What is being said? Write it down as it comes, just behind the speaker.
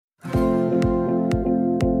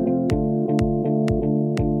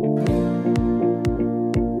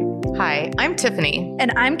Hi, I'm Tiffany.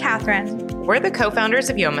 And I'm Catherine. We're the co-founders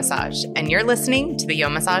of Yo Massage, and you're listening to the Yo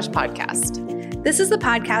Massage podcast. This is the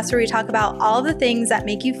podcast where we talk about all the things that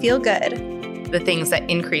make you feel good. The things that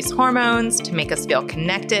increase hormones to make us feel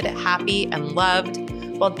connected, happy, and loved,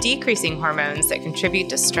 while decreasing hormones that contribute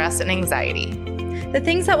to stress and anxiety. The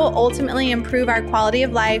things that will ultimately improve our quality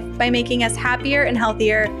of life by making us happier and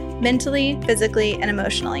healthier mentally, physically, and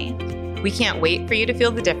emotionally. We can't wait for you to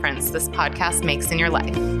feel the difference this podcast makes in your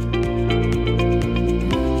life.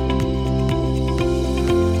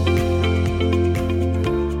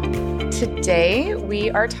 Today, we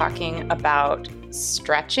are talking about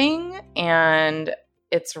stretching and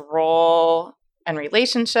its role and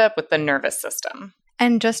relationship with the nervous system.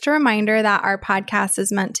 And just a reminder that our podcast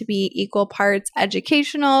is meant to be equal parts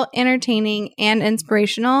educational, entertaining, and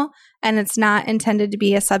inspirational, and it's not intended to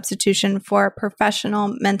be a substitution for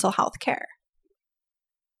professional mental health care.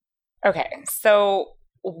 Okay, so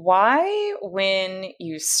why when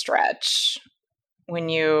you stretch, when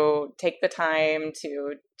you take the time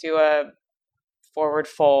to do a forward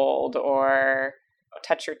fold or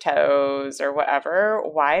touch your toes or whatever,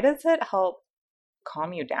 why does it help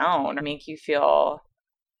calm you down or make you feel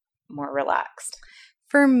more relaxed?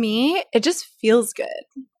 For me, it just feels good.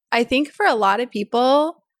 I think for a lot of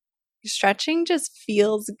people, stretching just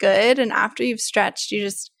feels good. And after you've stretched, you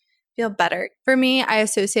just feel better. For me, I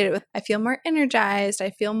associate it with I feel more energized. I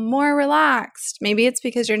feel more relaxed. Maybe it's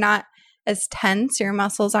because you're not as tense. Your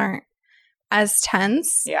muscles aren't as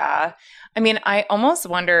tense. Yeah. I mean, I almost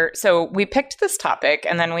wonder, so we picked this topic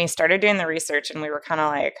and then we started doing the research and we were kind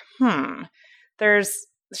of like, there's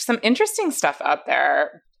some interesting stuff out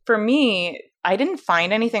there. For me, I didn't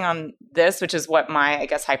find anything on this, which is what my, I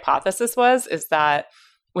guess, hypothesis was, is that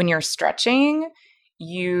when you're stretching,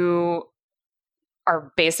 you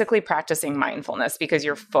are basically practicing mindfulness because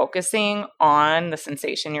you're focusing on the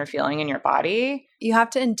sensation you're feeling in your body. You have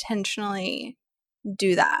to intentionally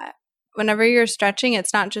do that. Whenever you're stretching,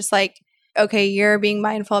 it's not just like, okay, you're being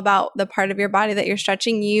mindful about the part of your body that you're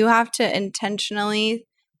stretching. You have to intentionally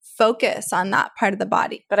focus on that part of the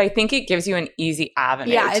body. But I think it gives you an easy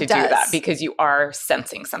avenue to do that because you are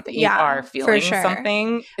sensing something. You are feeling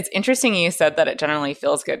something. It's interesting you said that it generally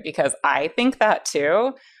feels good because I think that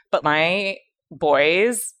too. But my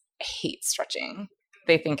boys hate stretching.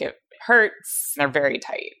 They think it hurts. They're very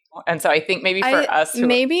tight. And so I think maybe for us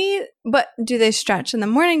but do they stretch in the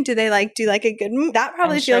morning? Do they do a good that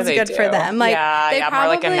probably feels good for them. More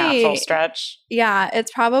like a natural stretch. Yeah,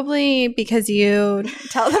 it's probably because you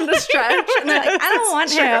tell them to stretch and they're like, I don't want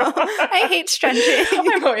to. I hate stretching.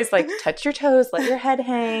 I'm always like, touch your toes, let your head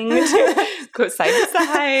hang, go side to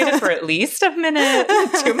side for at least a minute,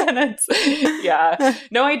 2 minutes. Yeah.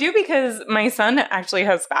 No, I do because my son actually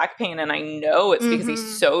has back pain and I know it's because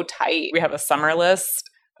he's so tight. We have a summer list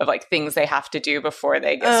of things they have to do before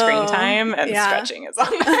they get screen time, and stretching is on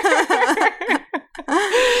there.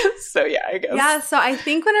 So yeah, I guess. Yeah, so I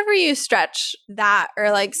think whenever you stretch that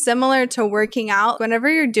or similar to working out, whenever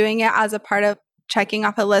you're doing it as a part of checking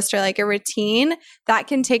off a list or a routine, that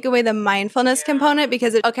can take away the mindfulness component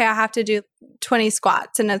because I have to do 20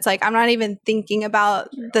 squats and it's I'm not even thinking about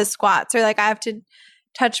the squats or I have to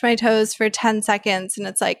touch my toes for 10 seconds and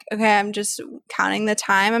it's okay, I'm just counting the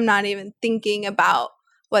time. I'm not even thinking about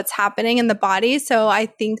what's happening in the body. So I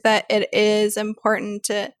think that it is important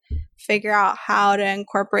to figure out how to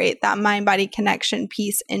incorporate that mind-body connection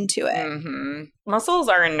piece into it. Mm-hmm. Muscles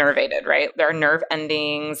are innervated, right? There are nerve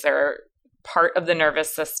endings. They're part of the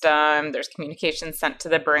nervous system. There's communication sent to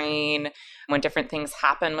the brain when different things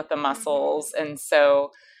happen with the muscles. And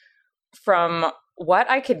so from what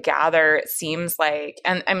I could gather, it seems like,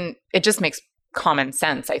 and it just makes common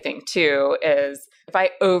sense, I think, too, is if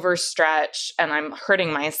I overstretch and I'm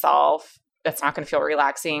hurting myself, that's not going to feel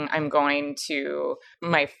relaxing.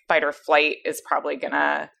 My fight or flight is probably going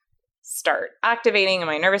to start activating in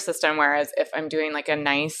my nervous system. Whereas if I'm doing a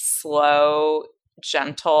nice, slow,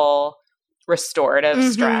 gentle, restorative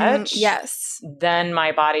stretch, then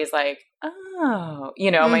my body's my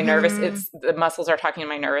nervous, the muscles are talking to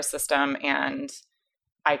my nervous system and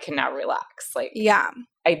I can now relax.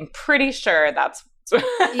 I'm pretty sure that's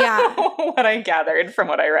what I gathered from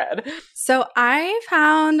what I read. So I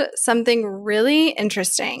found something really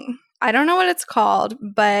interesting. I don't know what it's called,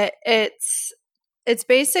 but it's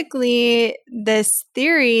basically this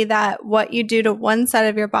theory that what you do to one side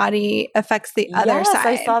of your body affects the other side.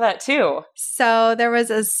 I saw that too. So there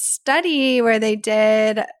was a study where they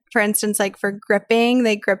did, for instance, for gripping,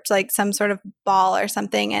 they gripped some sort of ball or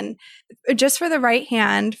something, and just for the right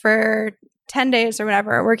hand for 10 days or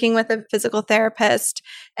whatever, working with a physical therapist,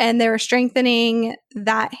 and they were strengthening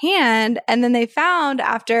that hand. And then they found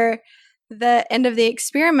after the end of the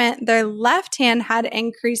experiment, their left hand had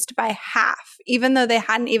increased by half, even though they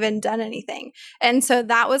hadn't even done anything. And so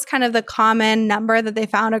that was kind of the common number that they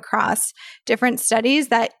found across different studies,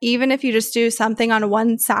 that even if you just do something on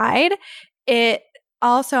one side, it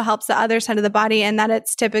also helps the other side of the body, and that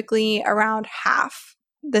it's typically around half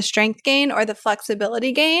the strength gain or the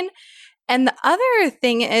flexibility gain. And the other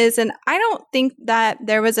thing is, and I don't think that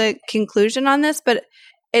there was a conclusion on this, but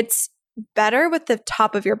it's better with the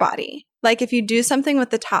top of your body. Like if you do something with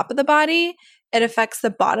the top of the body, it affects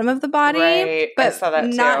the bottom of the body, right. but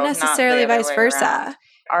not necessarily vice versa. Around.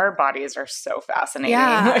 Our bodies are so fascinating.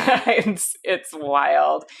 Yeah. It's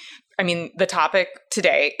wild. I mean, the topic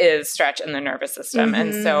today is stretch in the nervous system. Mm-hmm.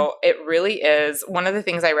 And so it really is, one of the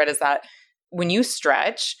things I read is that when you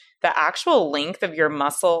stretch, the actual length of your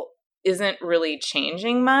muscle isn't really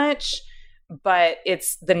changing much, but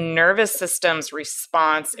it's the nervous system's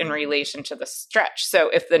response in relation to the stretch. So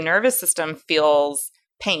if the nervous system feels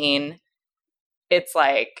pain, it's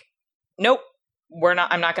like, nope,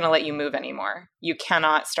 I'm not going to let you move anymore. You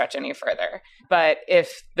cannot stretch any further. But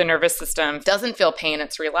if the nervous system doesn't feel pain,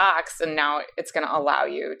 it's relaxed, and now it's going to allow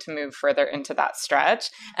you to move further into that stretch.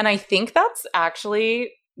 And I think that's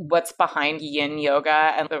actually what's behind yin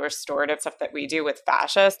yoga and the restorative stuff that we do with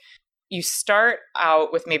fascia. You start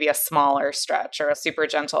out with maybe a smaller stretch or a super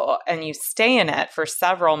gentle, and you stay in it for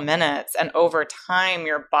several minutes. And over time,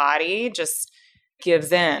 your body just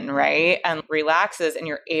gives in, right? And relaxes, and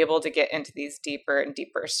you're able to get into these deeper and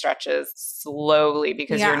deeper stretches slowly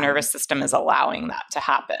because your nervous system is allowing that to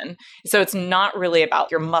happen. So it's not really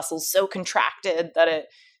about your muscles so contracted that it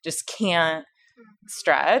just can't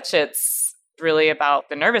stretch. It's really about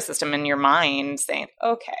the nervous system and your mind saying,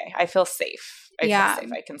 okay, I feel safe. I feel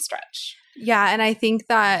safe. I can stretch. Yeah. And I think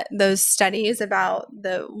that those studies about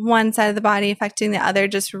the one side of the body affecting the other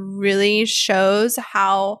just really shows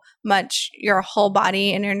how much your whole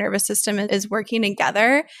body and your nervous system is working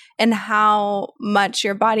together, and how much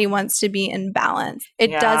your body wants to be in balance.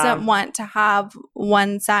 It doesn't want to have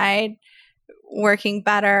one side working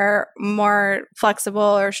better, more flexible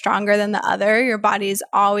or stronger than the other. Your body is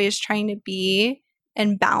always trying to be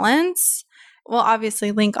in balance. We'll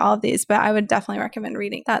obviously link all of these, but I would definitely recommend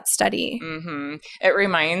reading that study. Mm-hmm. It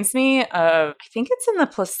reminds me of, I think it's in the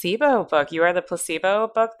Placebo book. You Are the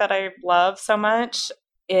Placebo book that I love so much.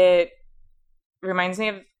 It reminds me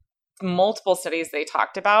of multiple studies they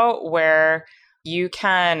talked about where you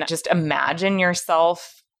can just imagine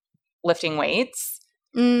yourself lifting weights.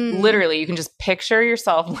 Literally, you can just picture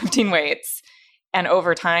yourself lifting weights, and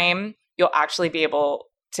over time, you'll actually be able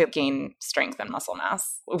to gain strength and muscle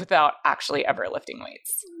mass without actually ever lifting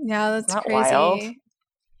weights. Yeah, that's Isn't that crazy. Wild?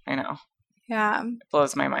 I know. Yeah. It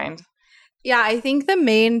blows my mind. Yeah, I think the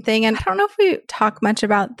main thing, and I don't know if we talk much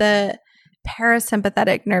about the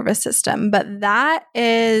parasympathetic nervous system, but that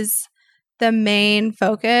is the main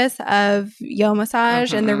focus of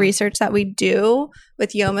YoMassage and the research that we do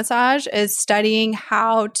with YoMassage is studying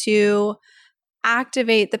how to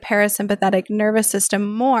activate the parasympathetic nervous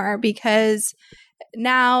system more, because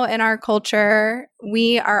now in our culture,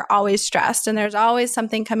 we are always stressed and there's always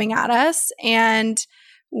something coming at us, and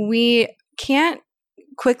we can't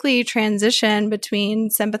quickly transition between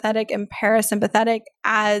sympathetic and parasympathetic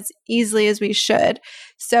as easily as we should.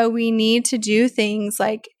 So we need to do things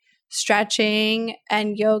like stretching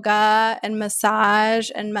and yoga and massage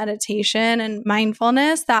and meditation and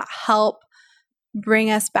mindfulness that help bring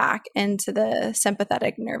us back into the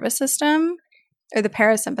sympathetic nervous system or the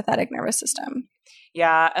parasympathetic nervous system.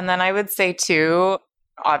 Yeah. And then I would say too,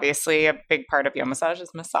 obviously a big part of YoMassage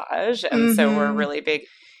is massage. And so we're really big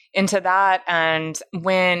into that. And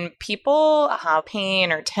when people have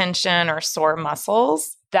pain or tension or sore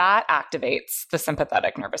muscles, that activates the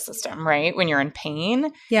sympathetic nervous system, right? When you're in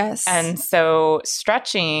pain. Yes. And so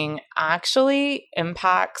stretching actually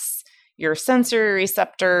impacts your sensory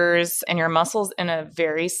receptors and your muscles in a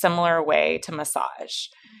very similar way to massage.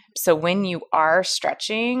 So when you are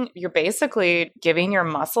stretching, you're basically giving your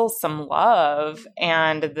muscles some love,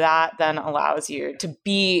 and that then allows you to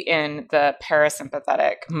be in the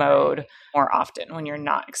parasympathetic mode more often when you're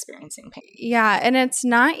not experiencing pain. Yeah, and it's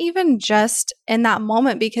not even just in that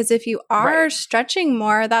moment, because if you are stretching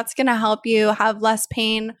more, that's going to help you have less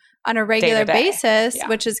pain on a regular basis,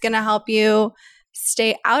 which is going to help you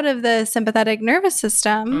stay out of the sympathetic nervous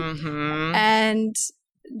system and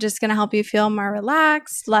just going to help you feel more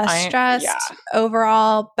relaxed, less stressed,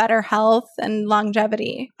 overall better health and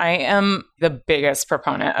longevity. I am the biggest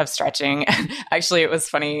proponent of stretching. Actually, it was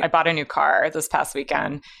funny. I bought a new car this past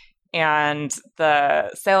weekend, And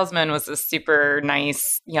the salesman was a super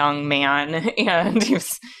nice young man, and he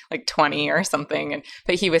was like 20 or something.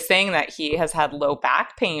 But he was saying that he has had low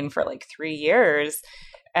back pain for like 3 years.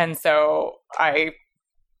 And so I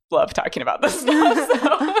love talking about this stuff.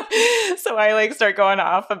 So I like start going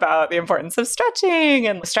off about the importance of stretching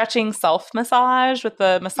and stretching self-massage with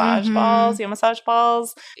the massage balls, massage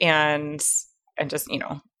balls, and just,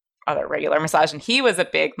 other regular massage. And he was a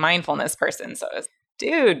big mindfulness person. So it was,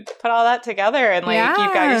 dude, put all that together and like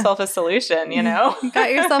you've got yourself a solution, You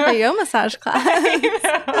got yourself a Yo Massage class.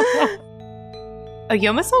 A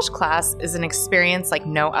Yo Massage class is an experience like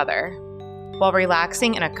no other. While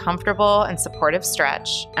relaxing in a comfortable and supportive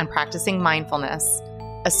stretch and practicing mindfulness,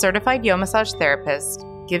 a certified Yo Massage therapist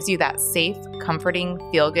gives you that safe, comforting,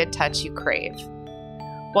 feel-good touch you crave.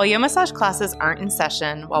 While Yo Massage classes aren't in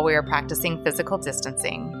session while we are practicing physical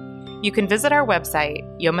distancing, you can visit our website,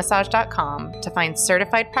 yomassage.com, to find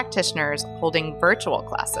certified practitioners holding virtual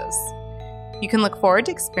classes. You can look forward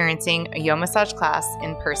to experiencing a Yo Massage class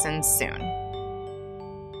in person soon.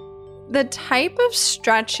 The type of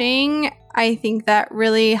stretching I think that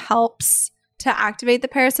really helps to activate the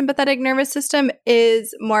parasympathetic nervous system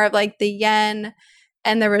is more of like the yin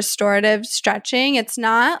and the restorative stretching. It's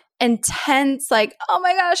not intense, like, oh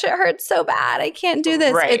my gosh, it hurts so bad, I can't do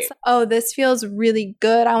this. Right. It's, oh, this feels really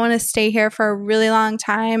good, I want to stay here for a really long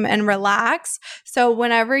time and relax. So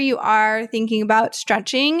whenever you are thinking about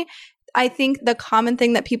stretching, I think the common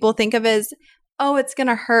thing that people think of is, oh, it's going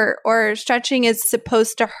to hurt, or stretching is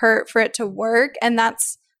supposed to hurt for it to work. And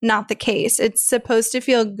that's not the case. It's supposed to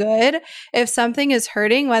feel good. If something is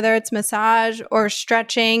hurting, whether it's massage or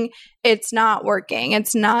stretching, it's not working.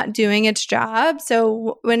 It's not doing its job.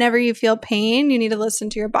 So whenever you feel pain, you need to listen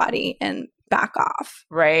to your body and back off.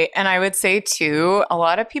 Right. And I would say too, a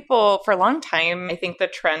lot of people for a long time, I think the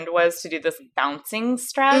trend was to do this bouncing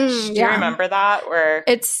stretch. Do you remember that? Where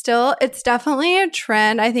it's definitely a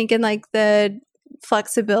trend, I think, in like the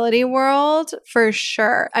flexibility world for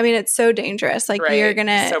sure. I mean, it's so dangerous. Like you're going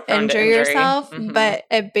to injure yourself, but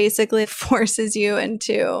it basically forces you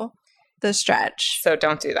into the stretch. So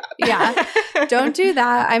don't do that. Yeah. Don't do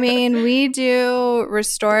that. I mean, we do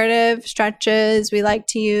restorative stretches. We like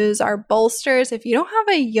to use our bolsters. If you don't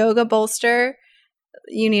have a yoga bolster,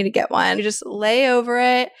 you need to get one. You just lay over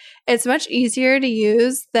it. It's much easier to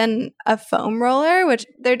use than a foam roller, which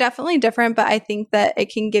they're definitely different, but I think that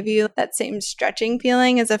it can give you that same stretching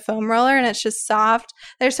feeling as a foam roller, and it's just soft.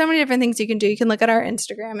 There's so many different things you can do. You can look at our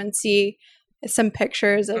Instagram and see some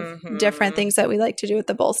pictures of different things that we like to do with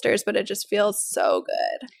the bolsters, but it just feels so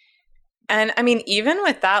good. And I mean, even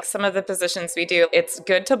with that, some of the positions we do, it's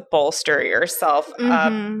good to bolster yourself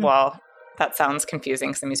up. Well, that sounds confusing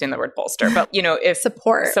because I'm using the word bolster, but if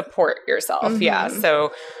support yourself. Yeah.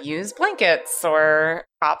 So use blankets or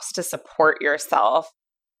props to support yourself.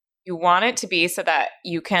 You want it to be so that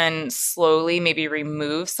you can slowly maybe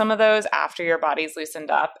remove some of those after your body's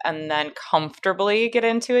loosened up and then comfortably get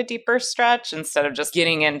into a deeper stretch instead of just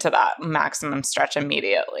getting into that maximum stretch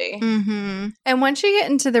immediately. And once you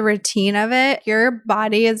get into the routine of it, your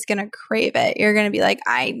body is going to crave it. You're going to be like,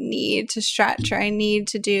 I need to stretch, or I need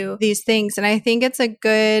to do these things. And I think it's a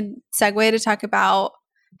good segue to talk about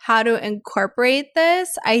how to incorporate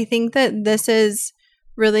this. I think that this is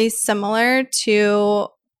really similar to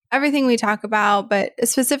everything we talk about, but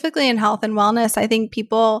specifically in health and wellness, I think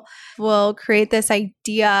people will create this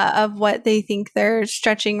idea of what they think their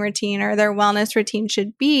stretching routine or their wellness routine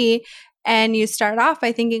should be. And you start off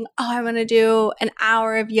by thinking, oh, I'm going to do an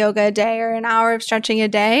hour of yoga a day or an hour of stretching a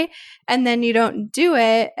day. And then you don't do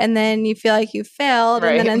it. And then you feel like you failed.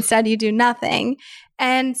 Right. And then instead you do nothing.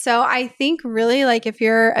 And so I think really, like, if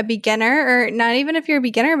you're a beginner, or not even if you're a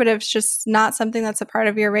beginner, but if it's just not something that's a part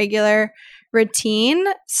of your regular routine,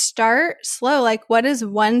 start slow. Like, what is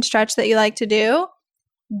one stretch that you like to do?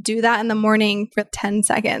 Do that in the morning for 10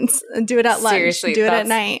 seconds. Do it at lunch. Seriously, do it at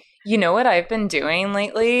night. You know what I've been doing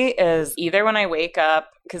lately is either when I wake up,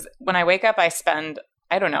 because when I wake up, I spend,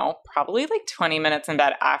 I don't know, probably like 20 minutes in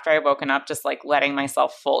bed after I've woken up, just like letting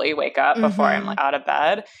myself fully wake up before I'm like out of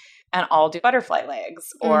bed. And I'll do butterfly legs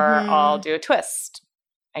or I'll do a twist.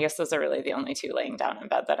 I guess those are really the only two laying down in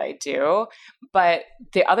bed that I do. But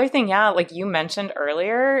the other thing, like you mentioned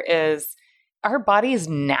earlier, is our bodies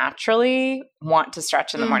naturally want to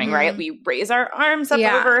stretch in the morning, right? We raise our arms up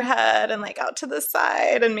overhead and like out to the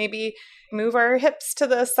side and maybe move our hips to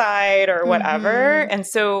the side or whatever. And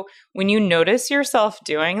so when you notice yourself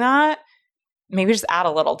doing that, maybe just add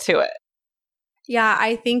a little to it. Yeah,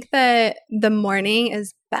 I think that the morning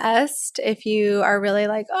is best if you are really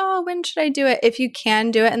like, oh, when should I do it? If you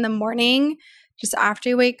can do it in the morning, just after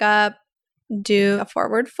you wake up, do a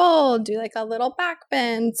forward fold, do like a little back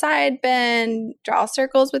bend, side bend, draw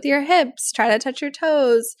circles with your hips, try to touch your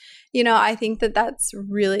toes. You know, I think that that's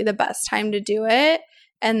really the best time to do it.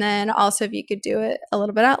 And then also if you could do it a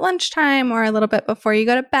little bit at lunchtime or a little bit before you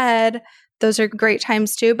go to bed, those are great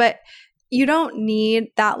times too. But you don't need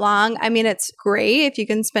that long. I mean, it's great if you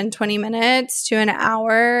can spend 20 minutes to an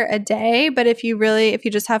hour a day. But if you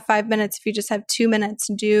just have 5 minutes, if you just have 2 minutes,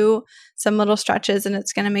 do some little stretches and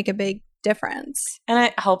it's going to make a big difference. And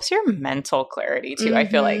it helps your mental clarity too. I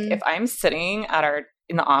feel like if I'm sitting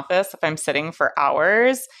in the office, if I'm sitting for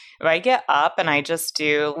hours, if I get up and I just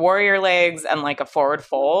do warrior legs and like a forward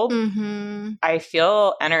fold, I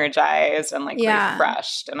feel energized and like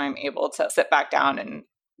refreshed, and I'm able to sit back down and,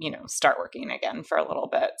 you know, start working again for a little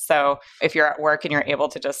bit. So if you're at work and you're able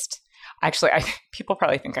to just, actually, people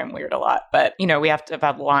probably think I'm weird a lot, but you know, we have to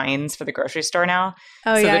have lines for the grocery store now.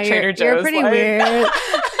 Oh so yeah, the Trader Joe's you're pretty weird.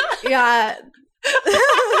 Yeah.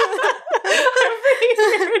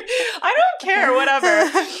 I don't care, whatever.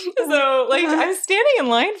 So like I'm standing in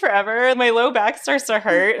line forever. My low back starts to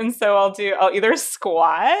hurt. And so I'll either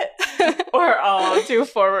squat or I'll do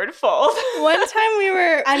forward fold. One time we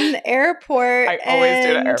were at an airport. I always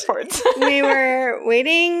do it at airports. We were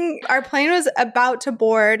waiting. Our plane was about to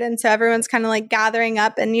board. And so everyone's kind of like gathering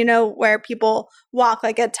up, and you know where people walk,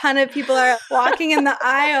 like a ton of people are walking in the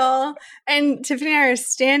aisle. And Tiffany and I are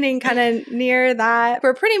standing kind of near that.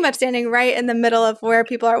 We're pretty much standing right in the middle of where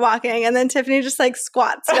people are walking. And then Tiffany just like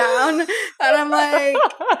squats down. And I'm like,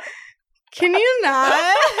 can you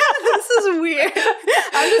not? This is weird.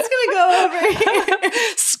 I'm just going to go over here.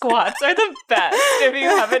 Squats are the best. If you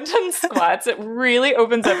haven't done squats, it really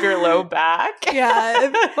opens up your low back.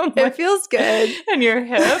 Yeah, it feels good. And your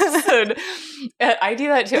hips. And I do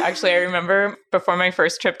that too. Actually, I remember before my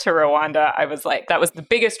first trip to Rwanda, I was like, that was the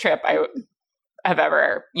biggest trip I have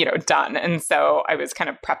ever, you know, done. And so I was kind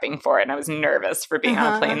of prepping for it, and I was nervous for being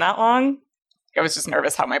on a plane that long. I was just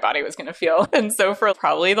nervous how my body was going to feel. And so for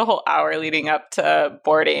probably the whole hour leading up to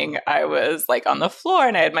boarding, I was like on the floor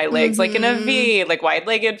and I had my legs like in a V, like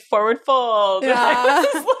wide-legged forward fold. Yeah.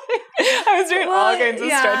 I was doing all kinds of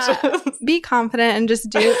stretches. Be confident and just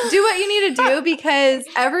do what you need to do, because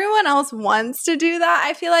everyone else wants to do that,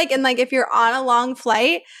 I feel like. And like if you're on a long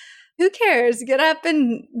flight, who cares? Get up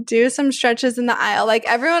and do some stretches in the aisle. Like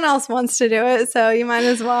everyone else wants to do it, so you might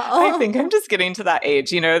as well. I think I'm just getting to that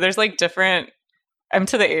age. You know, there's like I'm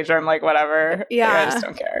to the age where I'm like, whatever. Yeah. I just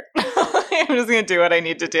don't care. I'm just going to do what I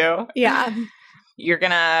need to do. Yeah. You're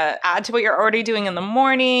going to add to what you're already doing in the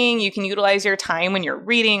morning. You can utilize your time when you're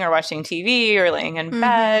reading or watching TV or laying in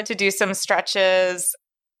bed to do some stretches.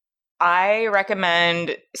 I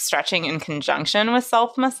recommend stretching in conjunction with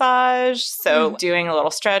self-massage. So doing a little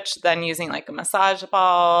stretch, then using like a massage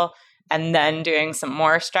ball, and then doing some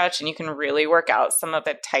more stretch. And you can really work out some of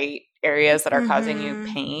the tight areas that are causing you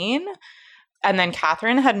pain. And then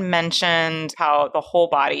Catherine had mentioned how the whole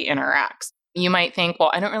body interacts. You might think,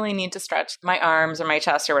 well, I don't really need to stretch my arms or my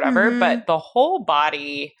chest or whatever, but the whole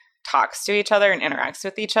body talks to each other and interacts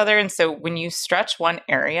with each other. And so when you stretch one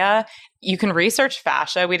area, you can research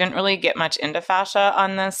fascia. We didn't really get much into fascia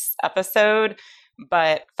on this episode,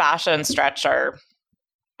 but fascia and stretch are,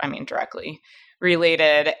 directly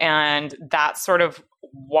related. And that's sort of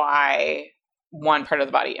why one part of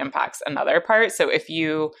the body impacts another part. So if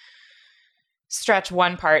you stretch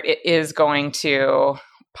one part, it is going to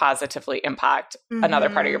positively impact another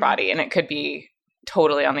part of your body. And it could be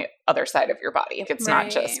totally on the other side of your body. It's not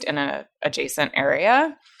just in an adjacent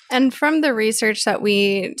area. And from the research that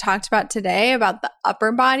we talked about today about the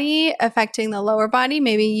upper body affecting the lower body,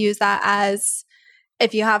 maybe use that as,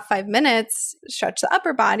 if you have 5 minutes, stretch the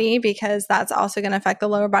upper body, because that's also going to affect the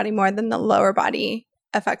lower body more than the lower body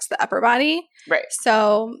affects the upper body. Right.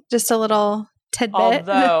 So just a little tidbit.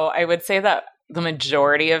 Although I would say that the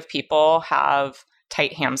majority of people have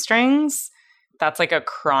tight hamstrings. That's like a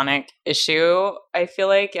chronic issue, I feel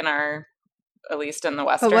like, at least in the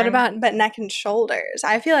Western. But what about neck and shoulders?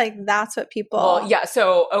 I feel like that's what people. Well, yeah.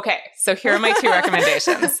 So here are my 2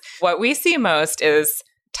 recommendations. What we see most is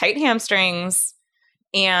tight hamstrings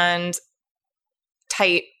and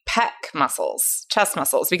tight pec muscles, chest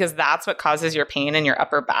muscles, because that's what causes your pain in your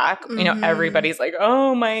upper back. You know, everybody's like,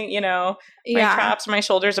 oh, my traps, my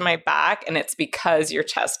shoulders, and my back. And it's because your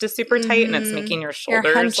chest is super tight and it's making your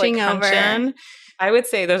shoulders like hunch in. I would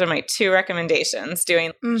say those are my 2 recommendations: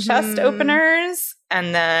 doing chest openers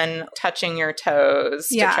and then touching your toes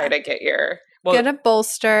to try to get get a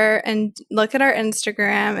bolster, and look at our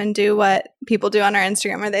Instagram and do what people do on our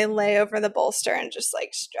Instagram, where they lay over the bolster and just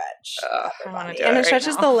like stretch. I want to do and it it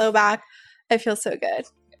stretches the low back. It feels so good.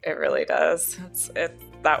 It really does.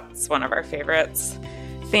 That's one of our favorites.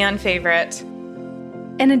 Fan favorite.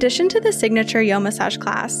 In addition to the signature YoMassage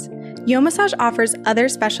class, YoMassage offers other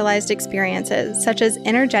specialized experiences such as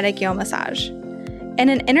energetic YoMassage. In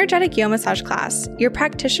an energetic YoMassage class, your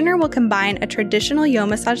practitioner will combine a traditional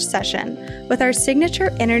YoMassage session with our signature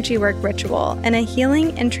energy work ritual and a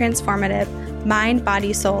healing and transformative mind,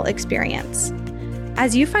 body, soul experience.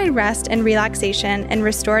 As you find rest and relaxation and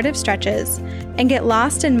restorative stretches and get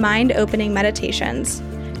lost in mind-opening meditations,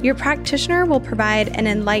 your practitioner will provide an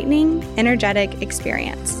enlightening, energetic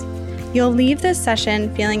experience. You'll leave this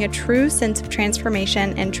session feeling a true sense of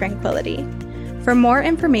transformation and tranquility. For more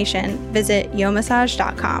information, visit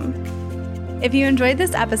yomassage.com. If you enjoyed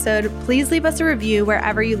this episode, please leave us a review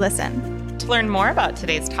wherever you listen. To learn more about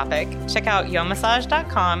today's topic, check out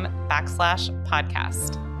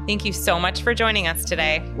yomassage.com/podcast. Thank you so much for joining us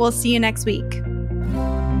today. We'll see you next week.